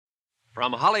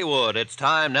From Hollywood, it's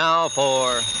time now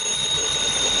for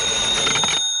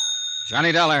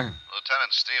Johnny Dollar.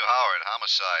 Lieutenant Steve Howard,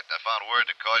 homicide. I found word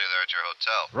to call you there at your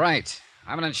hotel. Right.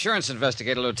 I'm an insurance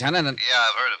investigator, Lieutenant, and... Yeah,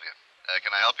 I've heard of you.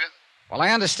 Can I help you? Well,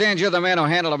 I understand you're the man who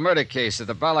handled a murder case at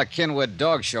the Bala-Kinwood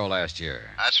dog show last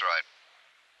year. That's right.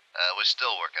 We're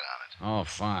still working on it. Oh,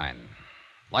 fine.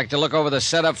 Like to look over the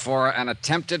setup for an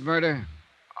attempted murder?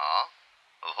 Oh?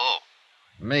 Of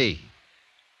who? Me.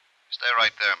 Stay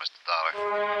right there, Mr. Dollar.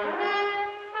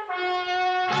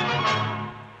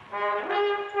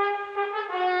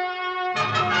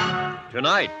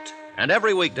 Tonight and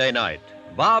every weekday night,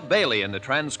 Bob Bailey in the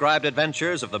transcribed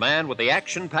adventures of the man with the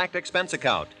action-packed expense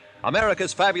account,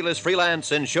 America's fabulous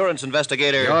freelance insurance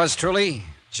investigator. Yours truly,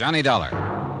 Johnny Dollar.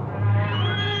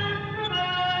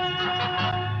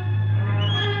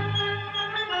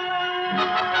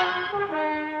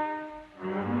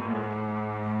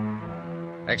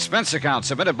 Expense account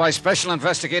submitted by Special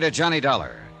Investigator Johnny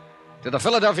Dollar to the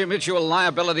Philadelphia Mutual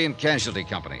Liability and Casualty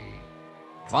Company.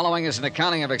 Following is an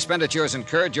accounting of expenditures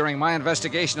incurred during my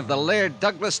investigation of the Laird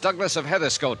Douglas of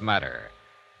Heatherscote matter.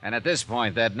 And at this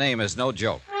point, that name is no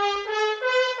joke.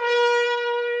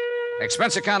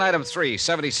 Expense account item 3,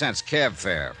 70 cents cab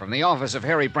fare from the office of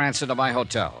Harry Branson to my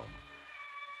hotel.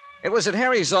 It was at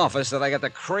Harry's office that I got the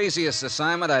craziest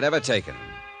assignment I'd ever taken.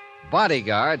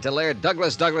 Bodyguard to Laird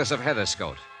Douglas of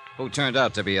Heatherscote, who turned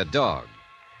out to be a dog.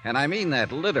 And I mean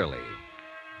that literally.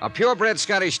 A purebred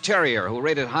Scottish terrier who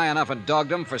rated high enough in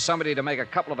dogdom for somebody to make a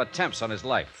couple of attempts on his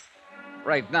life.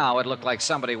 Right now, it looked like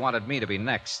somebody wanted me to be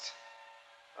next.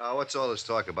 What's all this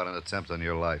talk about an attempt on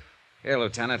your life? Here,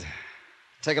 Lieutenant.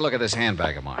 Take a look at this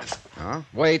handbag of mine. Huh?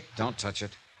 Wait, don't touch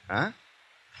it. Huh?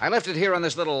 I left it here on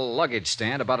this little luggage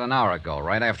stand about an hour ago,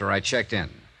 right after I checked in.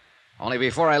 Only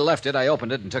before I left it, I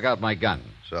opened it and took out my gun.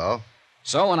 So?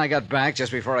 So when I got back,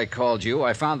 just before I called you,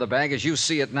 I found the bag as you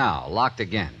see it now, locked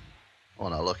again. Oh,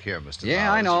 now look here, Mr. Yeah,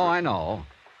 Bowers. I know.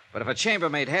 But if a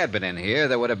chambermaid had been in here,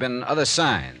 there would have been other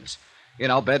signs. You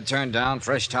know, bed turned down,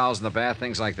 fresh towels in the bath,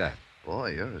 things like that.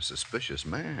 Boy, you're a suspicious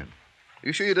man.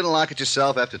 You sure you didn't lock it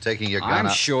yourself after taking your gun I'm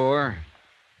out? sure.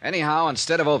 Anyhow,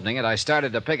 instead of opening it, I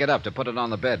started to pick it up to put it on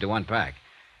the bed to unpack.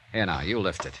 Here now, you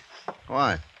lift it.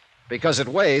 Why? Because it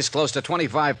weighs close to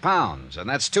 25 pounds, and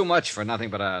that's too much for nothing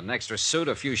but an extra suit,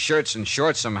 a few shirts and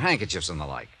shorts, some handkerchiefs and the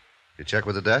like. You check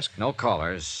with the desk? No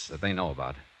callers that they know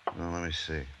about. Well, let me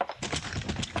see.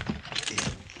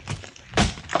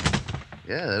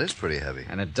 Yeah, that is pretty heavy.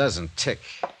 And it doesn't tick.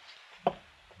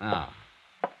 Now,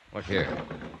 look here.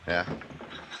 Yeah?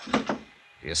 Do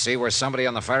you see where somebody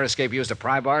on the fire escape used a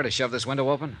pry bar to shove this window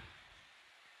open?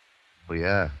 Well,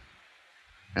 yeah.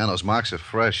 And those marks are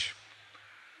fresh.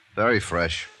 Very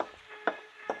fresh.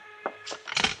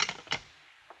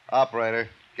 Operator,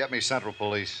 get me Central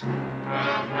Police.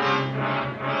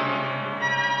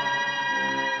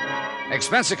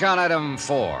 Expense account item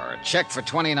 4. Check for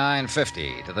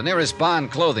 $29.50 to the nearest Bond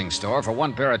clothing store for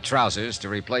one pair of trousers to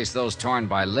replace those torn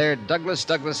by Laird Douglas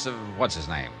of what's his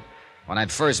name when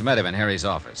I'd first met him in Harry's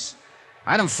office.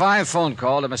 Item 5, phone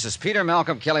call to Mrs. Peter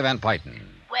Malcolm Kelly Van Pyton.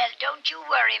 Well, don't you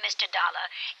worry, Mr. Dollar.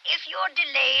 If you're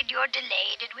delayed,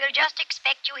 and we'll just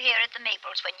expect you here at the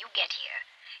Maples when you get here.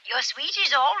 Your suite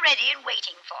is all ready and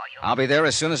waiting for you. I'll be there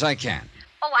as soon as I can.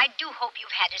 Oh, I do hope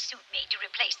you've had a suit made to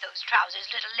replace those trousers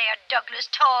little Laird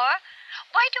Douglas tore.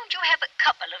 Why don't you have a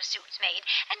couple of suits made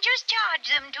and just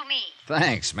charge them to me?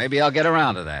 Thanks. Maybe I'll get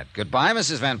around to that. Goodbye,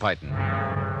 Mrs. Van Pyton.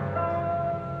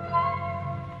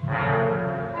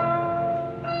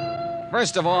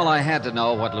 First of all, I had to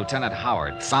know what Lieutenant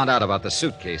Howard found out about the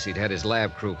suitcase he'd had his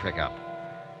lab crew pick up.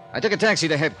 I took a taxi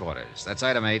to headquarters. That's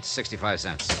item 8, 65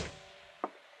 cents.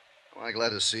 Well,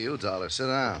 glad to see you, Dollar. Sit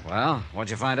down. Well, what'd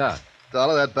you find out?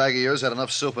 Dollar, that bag of yours had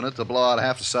enough soup in it to blow out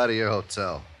half the side of your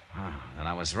hotel. Oh, then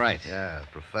I was right. Yeah,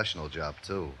 professional job,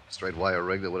 too. Straight wire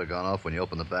rig that would have gone off when you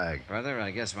opened the bag. Brother,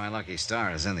 I guess my lucky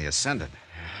star is in the ascendant.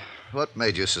 What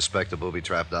made you suspect a booby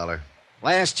trap, Dollar?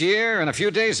 Last year and a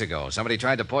few days ago, somebody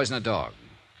tried to poison a dog.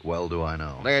 Well do I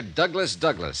know. Laird Douglas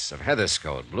of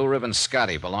Heatherscote, Blue Ribbon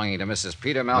Scotty, belonging to Mrs.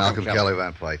 Peter Malcolm Kelly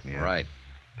Van Pyton, yeah. Right.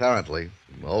 Apparently,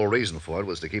 the whole reason for it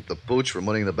was to keep the pooch from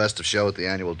winning the best of show at the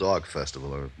annual dog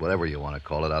festival, or whatever you want to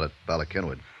call it, out at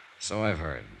Bala-Kinwood. So I've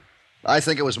heard. I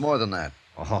think it was more than that.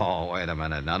 Oh, wait a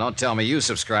minute. Now, don't tell me you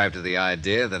subscribe to the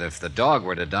idea that if the dog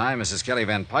were to die, Mrs. Kelly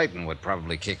Van Pyton would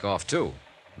probably kick off, too.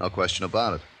 No question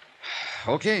about it.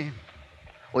 Okay.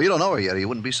 Well, you don't know her yet, or you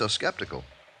wouldn't be so skeptical.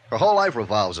 Her whole life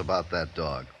revolves about that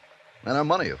dog. And her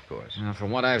money, of course. Now, from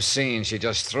what I've seen, she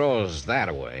just throws that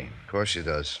away. Of course she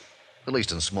does. At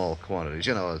least in small quantities.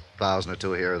 You know, 1,000 or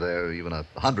 2 here or there, even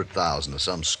 100,000 to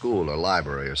some school or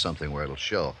library or something where it'll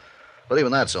show. But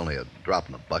even that's only a drop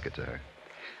in the bucket to her.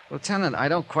 Lieutenant, I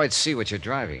don't quite see what you're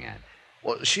driving at.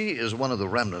 Well, she is one of the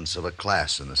remnants of a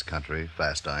class in this country,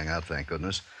 fast dying out, thank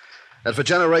goodness, that for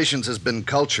generations has been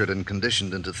cultured and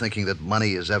conditioned into thinking that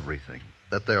money is everything,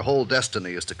 that their whole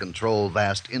destiny is to control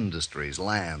vast industries,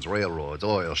 lands, railroads,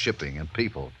 oil, shipping, and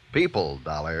people. People,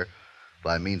 Dollar,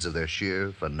 by means of their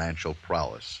sheer financial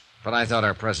prowess. But I thought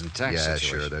our present tax Yeah,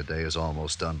 situation... sure, their day is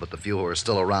almost done, but the few who are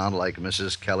still around, like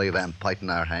Mrs. Kelly Van Pyton,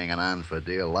 are hanging on for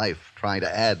dear life, trying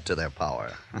to add to their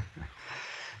power.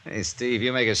 Hey, Steve,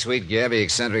 you make a sweet, gabby,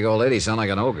 eccentric old lady sound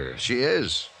like an ogre. She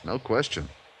is, no question.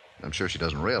 I'm sure she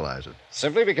doesn't realize it.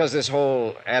 Simply because this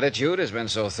whole attitude has been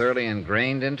so thoroughly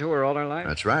ingrained into her all her life?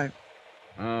 That's right.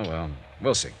 Oh, well,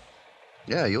 we'll see.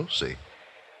 Yeah, you'll see.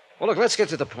 Well, look, let's get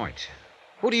to the point.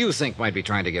 Who do you think might be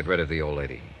trying to get rid of the old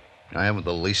lady? I haven't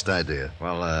the least idea.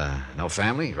 Well, no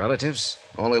family, relatives?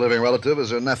 Only living relative is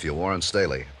her nephew, Warren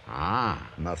Staley. Ah.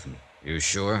 Nothing. You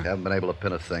sure? Haven't been able to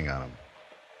pin a thing on him.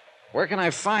 Where can I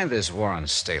find this Warren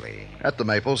Staley? At the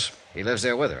Maples. He lives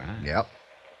there with her, huh? Yep.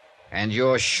 And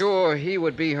you're sure he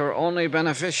would be her only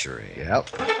beneficiary? Yep.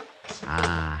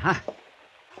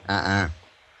 Uh-huh.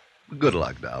 Good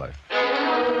luck, Dollar.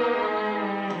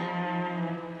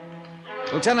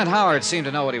 Lieutenant Howard seemed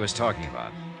to know what he was talking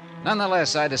about.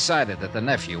 Nonetheless, I decided that the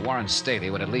nephew, Warren Staley,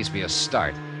 would at least be a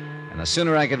start, and the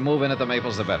sooner I could move in at the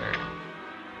Maples, the better.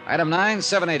 Item 9,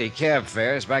 $7.80 cab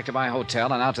fares back to my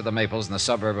hotel and out to the Maples in the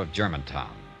suburb of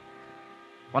Germantown.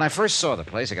 When I first saw the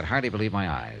place, I could hardly believe my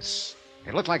eyes.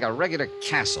 It looked like a regular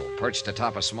castle perched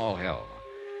atop a small hill.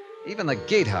 Even the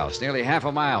gatehouse, nearly half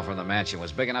a mile from the mansion,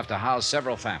 was big enough to house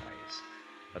several families.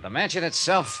 But the mansion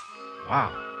itself,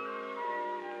 wow.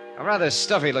 A rather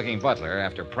stuffy-looking butler,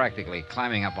 after practically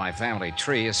climbing up my family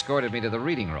tree, escorted me to the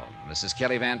reading room. Mrs.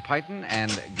 Kelly Van Pyton,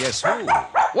 and guess who?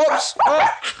 Whoops! Oh,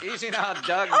 easy now,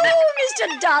 Doug. Oh,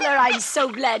 Mr. Dollar, I'm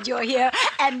so glad you're here.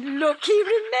 And look, he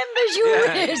remembers you.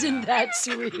 Yeah. Isn't that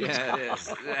sweet? Yeah, it is.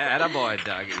 Attaboy,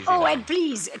 Doug. Easy Oh, now. and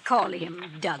please call him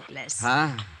Douglas.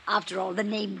 Huh? After all, the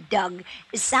name Doug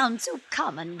sounds so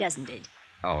common, doesn't it?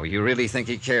 Oh, you really think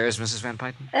he cares, Mrs. Van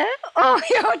Pyton? Oh,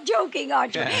 you're joking,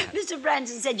 aren't you? Yeah. Mr.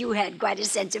 Branson said you had quite a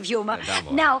sense of humor. dumb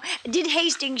boy. Now, did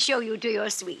Hastings show you to your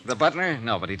suite? The butler?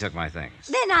 No, but he took my things.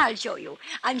 Then I'll show you.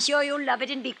 I'm sure you'll love it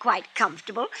and be quite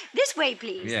comfortable. This way,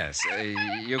 please. Yes.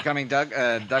 You coming, Doug?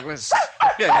 Douglas?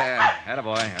 Yeah,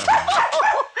 attaboy.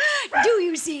 Do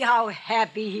you see how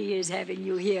happy he is having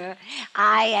you here?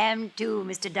 I am too,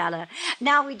 Mr. Dollar.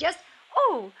 Now we just...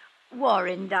 Oh,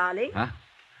 Warren, darling. Huh?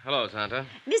 Hello, Tanta.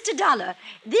 Mr. Dollar,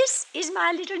 this is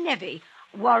my little nevy,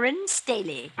 Warren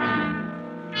Staley.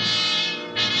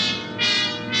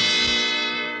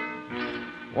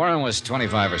 Warren was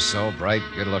 25 or so, bright,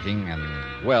 good-looking, and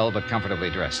well but comfortably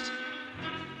dressed.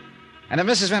 And at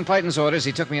Mrs. Van Pyton's orders,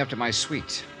 he took me up to my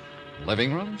suite.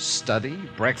 Living room, study,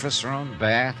 breakfast room,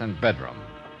 bath, and bedroom.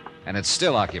 And it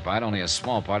still occupied only a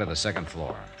small part of the second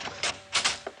floor.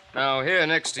 Now, here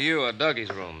next to you are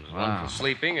Dougie's rooms. Wow. One for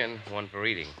sleeping and one for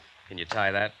eating. Can you tie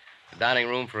that? The dining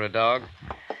room for a dog.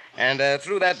 And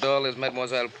through that door is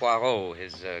Mademoiselle Poirot,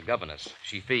 his governess.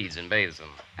 She feeds and bathes them.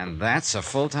 And that's a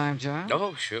full-time job?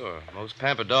 Oh, sure. Most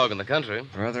pampered dog in the country.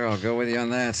 Brother, I'll go with you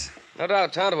on that. No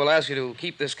doubt Tanta will ask you to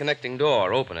keep this connecting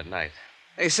door open at night.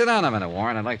 Hey, sit down a minute,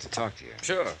 Warren. I'd like to talk to you.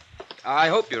 Sure. I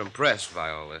hope you're impressed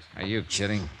by all this. Are you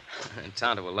kidding? And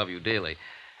Tanta will love you dearly.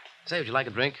 Say, would you like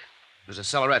a drink? There's a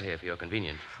cellarette here for your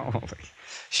convenience. Holy.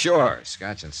 Sure,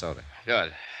 scotch and soda.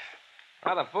 Good.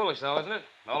 Rather foolish, though, isn't it?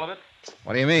 All of it?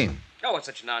 What do you mean? Oh, it's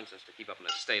such nonsense to keep up an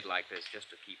estate like this just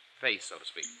to keep face, so to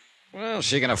speak. Well,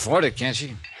 she can afford it, can't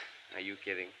she? Are you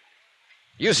kidding?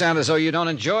 You sound as though you don't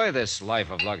enjoy this life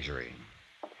of luxury.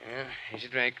 Yeah, here's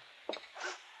your drink.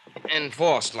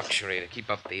 Enforced luxury to keep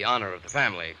up the honor of the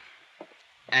family.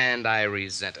 And I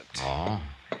resent it. Oh?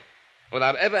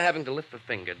 Without ever having to lift a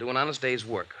finger, do an honest day's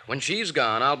work. When she's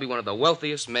gone, I'll be one of the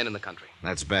wealthiest men in the country.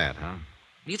 That's bad, huh?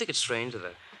 Do you think it's strange that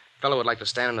a fellow would like to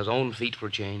stand on his own feet for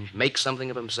a change, make something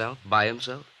of himself, by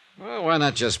himself? Well, why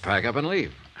not just pack up and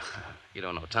leave? You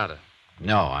don't know Tanta.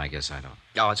 No, I guess I don't.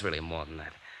 Oh, it's really more than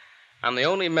that. I'm the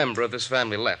only member of this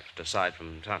family left, aside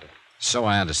from Tanta. So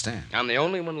I understand. I'm the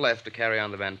only one left to carry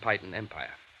on the Van Pyton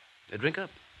empire. Drink up.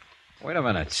 Wait a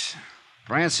minute.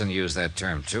 Branson used that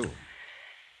term, too.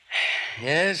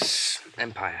 Yes,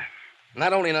 empire.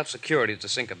 Not only enough security to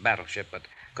sink a battleship, but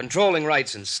controlling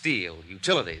rights in steel,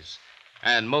 utilities,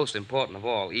 and most important of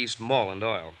all, Eastmoreland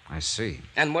oil. I see.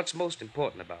 And what's most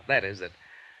important about that is that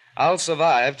I'll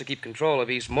survive to keep control of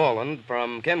Eastmoreland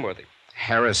from Kenworthy.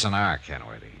 Harrison R.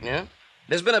 Kenworthy. Yeah?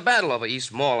 There's been a battle over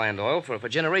Eastmoreland oil for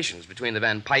generations between the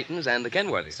Van Pytons and the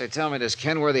Kenworthys. Say, tell me, does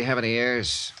Kenworthy have any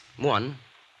heirs? One,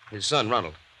 his son,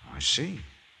 Ronald. I see.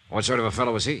 What sort of a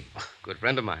fellow was he? Good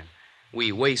friend of mine.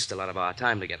 We waste a lot of our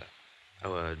time together.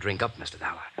 Oh, drink up, Mr.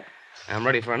 Dollar. I'm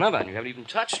ready for another, and you haven't even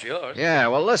touched yours. Yeah,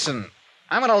 well, listen.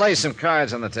 I'm going to lay some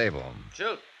cards on the table.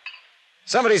 Shoot.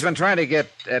 Somebody's been trying to get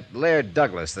at Laird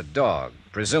Douglas, the dog,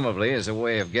 presumably as a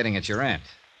way of getting at your aunt.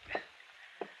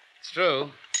 It's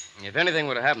true. If anything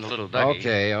would have happened to little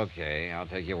Dougie... Okay. I'll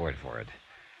take your word for it.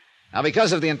 Now,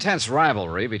 because of the intense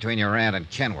rivalry between your aunt and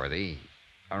Kenworthy,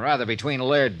 or rather between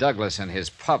Laird Douglas and his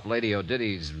pup, Lady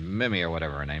O'Diddy's Mimi, or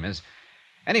whatever her name is.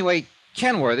 Anyway,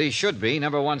 Kenworthy should be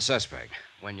number one suspect.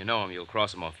 When you know him, you'll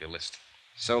cross him off your list.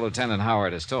 So Lieutenant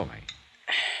Howard has told me.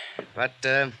 But,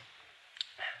 go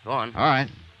on. All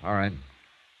right.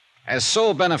 As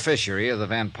sole beneficiary of the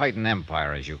Van Pyton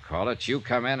Empire, as you call it, you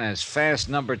come in as fast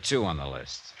number 2 on the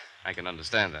list. I can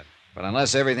understand that. But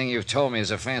unless everything you've told me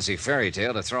is a fancy fairy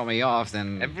tale to throw me off,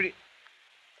 then...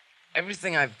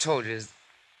 Everything I've told you is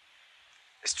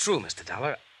true, Mr.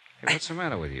 Dollar. Hey, what's the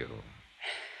matter with you?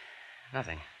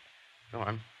 Nothing. Go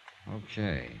on.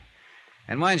 Okay.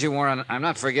 And mind you, Warren, I'm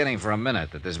not forgetting for a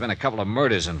minute that there's been a couple of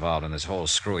murders involved in this whole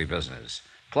screwy business,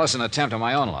 plus an attempt on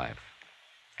my own life.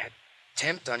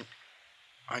 Attempt on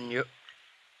your...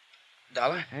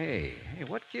 Dollar? Hey,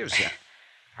 what gives you...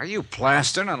 Are you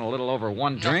plastering on a little over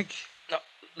one drink? No,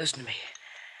 listen to me.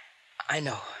 I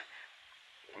know.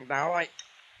 Now I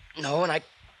know, and I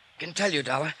can tell you,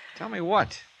 Dollar. Tell me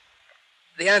what?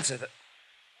 The answer, the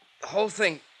whole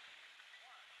thing.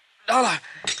 Dollar!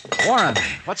 Warren,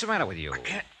 what's the matter with you?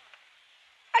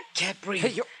 I can't breathe.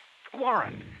 Hey,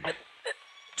 Warren. That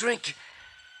drink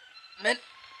meant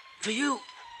for you.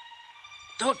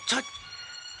 Don't touch...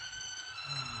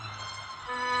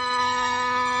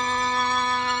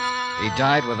 He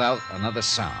died without another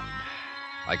sound.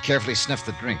 I carefully sniffed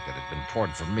the drink that had been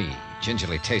poured for me,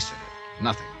 gingerly tasted it.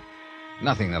 Nothing.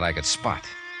 Nothing that I could spot.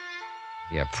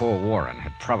 Yeah, poor Warren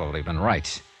had probably been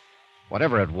right.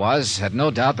 Whatever it was had no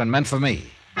doubt been meant for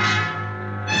me.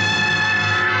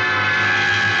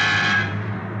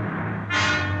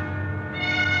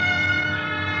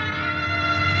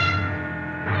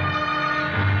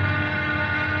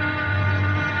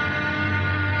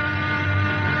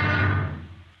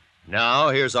 Now,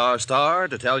 here's our star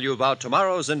to tell you about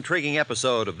tomorrow's intriguing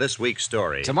episode of this week's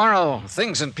story. Tomorrow,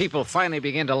 things and people finally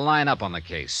begin to line up on the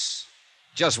case.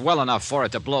 Just well enough for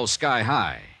it to blow sky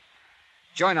high.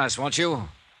 Join us, won't you?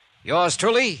 Yours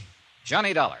truly,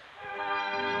 Johnny Dollar.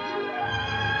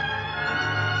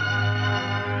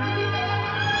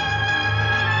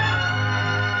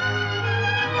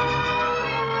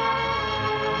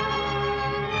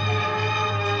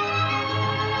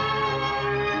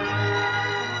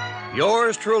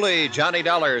 Yours truly, Johnny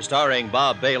Dollar, starring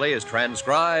Bob Bailey, is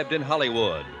transcribed in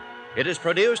Hollywood. It is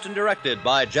produced and directed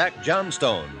by Jack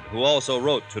Johnstone, who also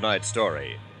wrote tonight's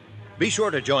story. Be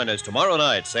sure to join us tomorrow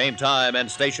night, same time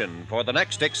and station, for the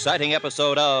next exciting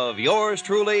episode of Yours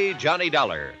truly, Johnny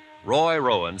Dollar. Roy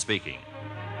Rowan speaking.